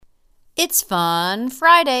It's Fun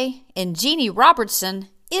Friday, and Jeannie Robertson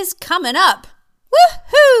is coming up.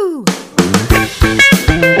 Woohoo! People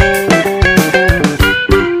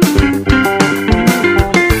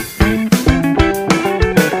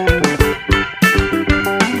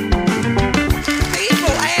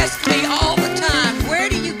ask me all the time, where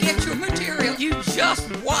do you get your material? You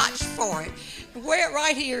just watch for it. Where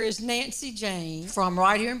right here is Nancy Jane from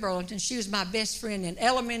right here in Burlington. She was my best friend in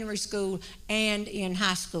elementary school and in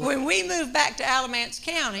high school. When we moved back to Alamance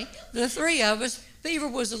County, the three of us, Beaver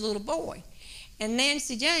was a little boy. And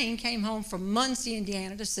Nancy Jane came home from Muncie,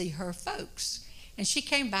 Indiana to see her folks. And she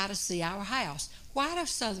came by to see our house. Why do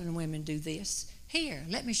Southern women do this? Here,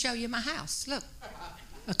 let me show you my house. Look,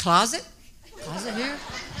 a closet here.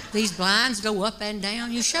 These blinds go up and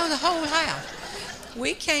down. You show the whole house.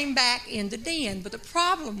 We came back in the den, but the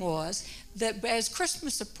problem was that as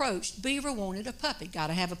Christmas approached, Beaver wanted a puppy. Got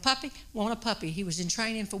to have a puppy, want a puppy. He was in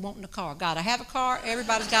training for wanting a car. Got to have a car,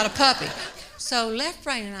 everybody's got a puppy. So Left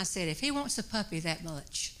Brain and I said, if he wants a puppy that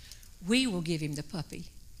much, we will give him the puppy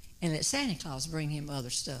and let Santa Claus bring him other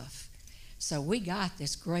stuff. So we got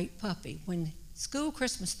this great puppy. When school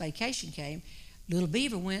Christmas vacation came, little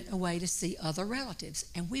Beaver went away to see other relatives,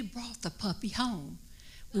 and we brought the puppy home.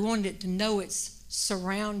 We wanted it to know its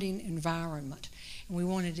surrounding environment, and we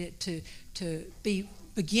wanted it to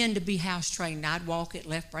begin to be house trained. I'd walk it,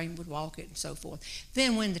 Left Brain would walk it, and so forth.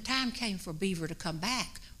 Then when the time came for Beaver to come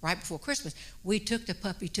back right before Christmas, we took the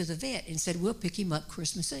puppy to the vet and said, we'll pick him up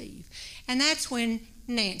Christmas Eve. And that's when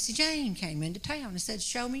Nancy Jane came into town and said,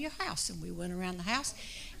 show me your house. And we went around the house.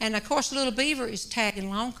 And of course, little Beaver is tagging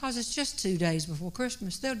along because it's just 2 days before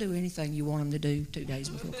Christmas. They'll do anything you want them to do 2 days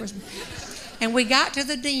before Christmas. And we got to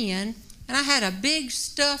the den, and I had a big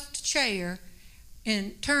stuffed chair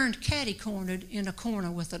and turned catty-cornered in a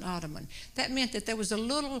corner with an ottoman. That meant that there was a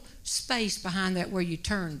little space behind that where you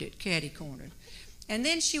turned it catty-cornered. And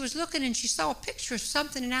then she was looking, and she saw a picture of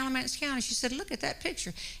something in Alamance County. She said, look at that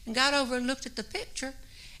picture, and got over and looked at the picture,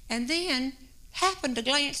 and then happened to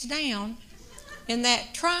glance down in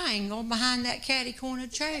that triangle behind that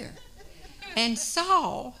catty-cornered chair and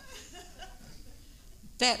saw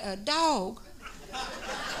that a dog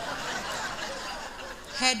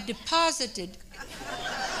had deposited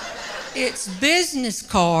its business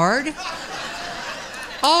card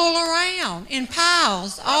all around in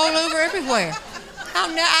piles all over everywhere.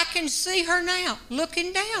 Oh, now I can see her now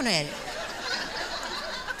looking down at it.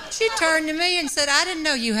 She turned to me and said, I didn't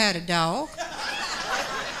know you had a dog.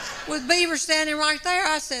 With Beaver standing right there,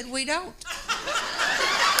 I said, we don't.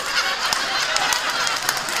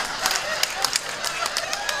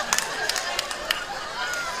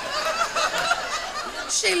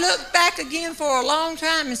 She looked back again for a long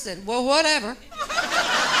time and said, well, whatever.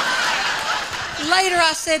 Later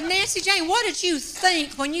I said, Nancy Jane, what did you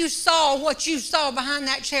think when you saw what you saw behind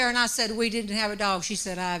that chair? And I said, we didn't have a dog. She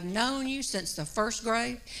said, I've known you since the first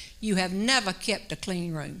grade. You have never kept a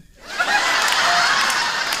clean room.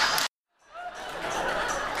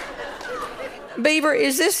 Beaver,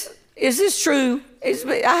 is this true?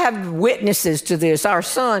 I have witnesses to this. Our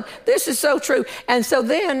son, this is so true. And so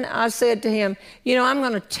then I said to him, I'm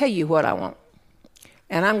going to tell you what I want.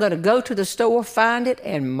 And I'm going to go to the store, find it,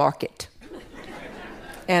 and mark it.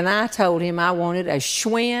 And I told him I wanted a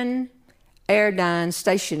Schwinn Airdyne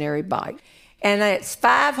stationary bike. And it's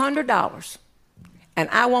 $500. And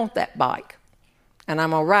I want that bike. And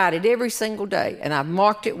I'm going to ride it every single day. And I've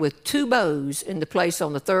marked it with 2 bows in the place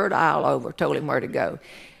on the third aisle over, told him where to go.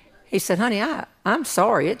 He said, honey, I'm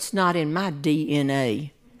sorry, it's not in my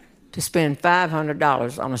DNA to spend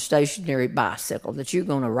 $500 on a stationary bicycle that you're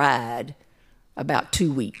going to ride about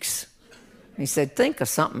 2 weeks. He said, think of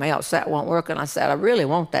something else. That won't work. And I said, I really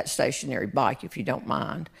want that stationary bike if you don't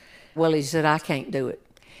mind. Well, he said, I can't do it.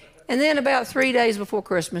 And then about 3 days before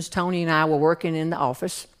Christmas, Tony and I were working in the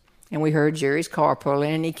office, and we heard Jerry's car pull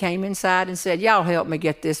in, and he came inside and said, y'all help me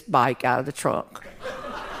get this bike out of the trunk.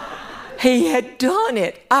 He had done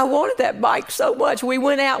it. I wanted that bike so much. We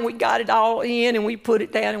went out and we got it all in and we put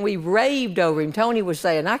it down and we raved over him. Tony was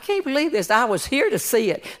saying, I can't believe this. I was here to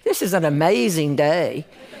see it. This is an amazing day.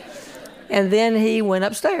 And then he went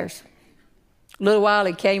upstairs. A little while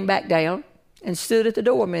he came back down and stood at the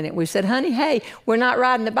door a minute. We said, honey, hey, we're not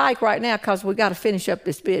riding the bike right now because we got to finish up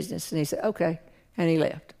this business. And he said, okay. And he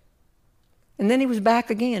left. And then he was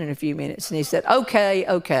back again in a few minutes and he said, okay.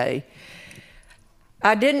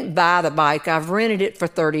 I didn't buy the bike. I've rented it for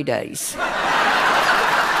 30 days.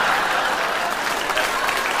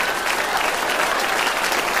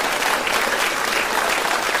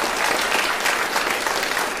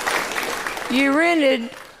 You rented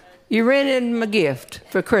him a gift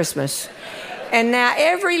for Christmas. And now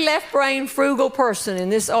every left-brain frugal person in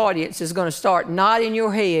this audience is going to start nodding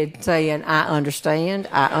your head saying, I understand,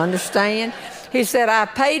 I understand. He said, I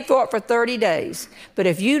paid for it for 30 days, but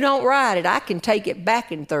if you don't ride it, I can take it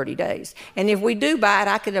back in 30 days. And if we do buy it,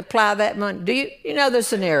 I can apply that money. Do you know the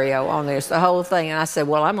scenario on this, the whole thing? And I said,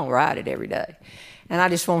 well, I'm going to ride it every day. And I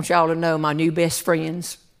just want y'all to know, my new best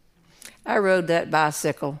friends, I rode that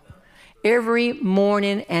bicycle every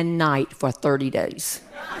morning and night for 30 days.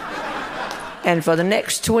 And for the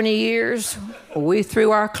next 20 years, we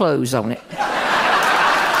threw our clothes on it.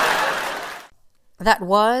 That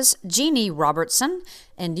was Jeannie Robertson,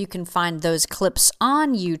 and you can find those clips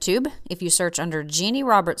on YouTube if you search under Jeannie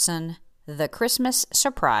Robertson, The Christmas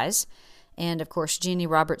Surprise, and of course, Jeannie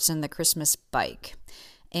Robertson, The Christmas Bike.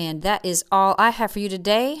 And that is all I have for you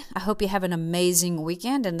today. I hope you have an amazing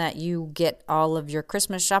weekend and that you get all of your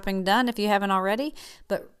Christmas shopping done if you haven't already.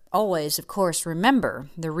 But always, of course, remember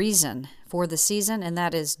the reason for the season, and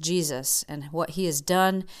that is Jesus and what he has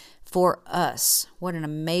done for us. What an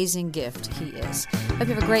amazing gift he is. Hope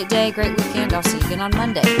you have a great day, great weekend. I'll see you again on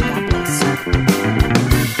Monday. God bless.